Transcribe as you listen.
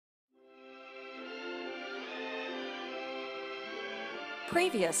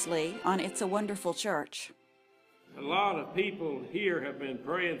Previously on It's a Wonderful Church. A lot of people here have been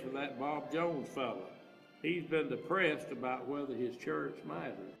praying for that Bob Jones fella. He's been depressed about whether his church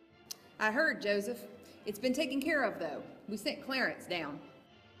matters. I heard, Joseph. It's been taken care of, though. We sent Clarence down.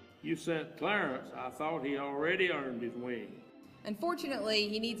 You sent Clarence. I thought he already earned his wing. Unfortunately,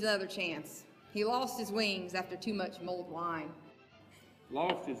 he needs another chance. He lost his wings after too much mulled wine.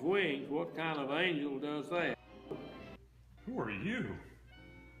 Lost his wings? What kind of angel does that? Who are you?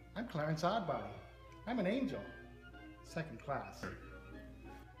 I'm Clarence Oddbody. I'm an angel. Second class.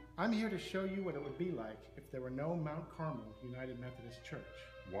 I'm here to show you what it would be like if there were no Mount Carmel United Methodist Church.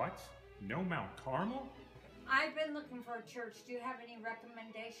 What? No Mount Carmel? I've been looking for a church. Do you have any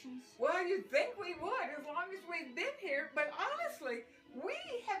recommendations? Well, you'd think we would as long as we've been here, but honestly, we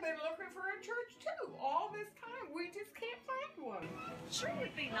have been looking for a church too. All this time, we just can't find one. Sure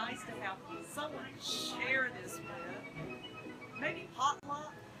would be nice to have someone to share this with. Maybe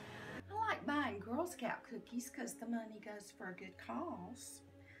potluck. I like buying Girl Scout cookies because the money goes for a good cause.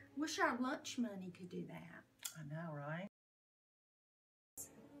 Wish our lunch money could do that. I know, right?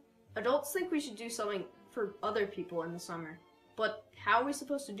 Adults think we should do something for other people in the summer, but how are we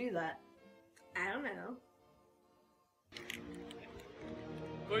supposed to do that? I don't know.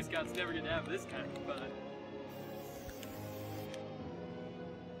 Boy Scouts never get to have this kind of fun.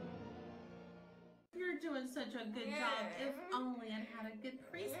 You're doing such a good job. If only I had a good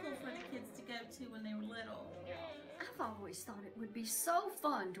preschool for the kids to go to when they were little. I've always thought it would be so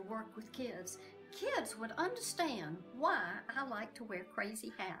fun to work with kids. Kids would understand why I like to wear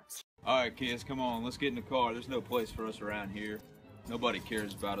crazy hats. Alright kids, come on, let's get in the car. There's no place for us around here. Nobody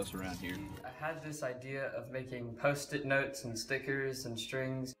cares about us around here. I had this idea of making post-it notes and stickers and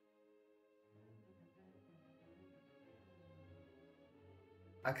strings.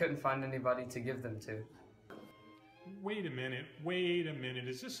 I couldn't find anybody to give them to. Wait a minute.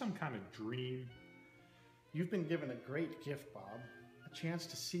 Is this some kind of dream? You've been given a great gift, Bob. A chance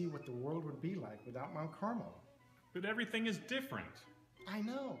to see what the world would be like without Mount Carmel. But everything is different. I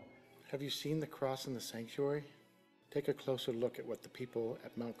know. Have you seen the cross in the sanctuary? Take a closer look at what the people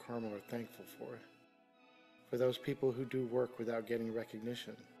at Mount Carmel are thankful for. For those people who do work without getting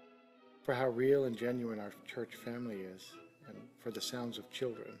recognition. For how real and genuine our church family is. And for the sounds of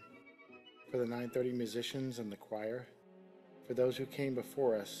children. For the 930 musicians and the choir. For those who came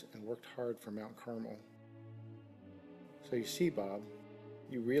before us and worked hard for Mount Carmel. So you see, Bob,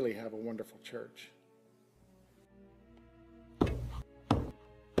 you really have a wonderful church.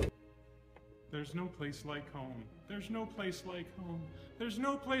 There's no place like home. There's no place like home. There's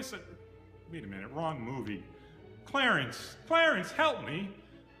no place like... Wait a minute, wrong movie. Clarence, help me.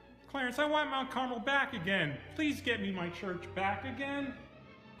 Clarence, I want Mount Carmel back again. Please get me my church back again.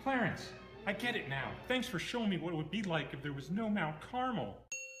 Clarence, I get it now. Thanks for showing me what it would be like if there was no Mount Carmel.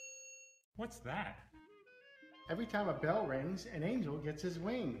 What's that? Every time a bell rings, an angel gets his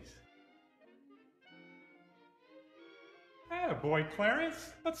wings. Attaboy,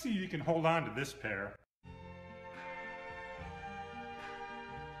 Clarence. Let's see if you can hold on to this pair.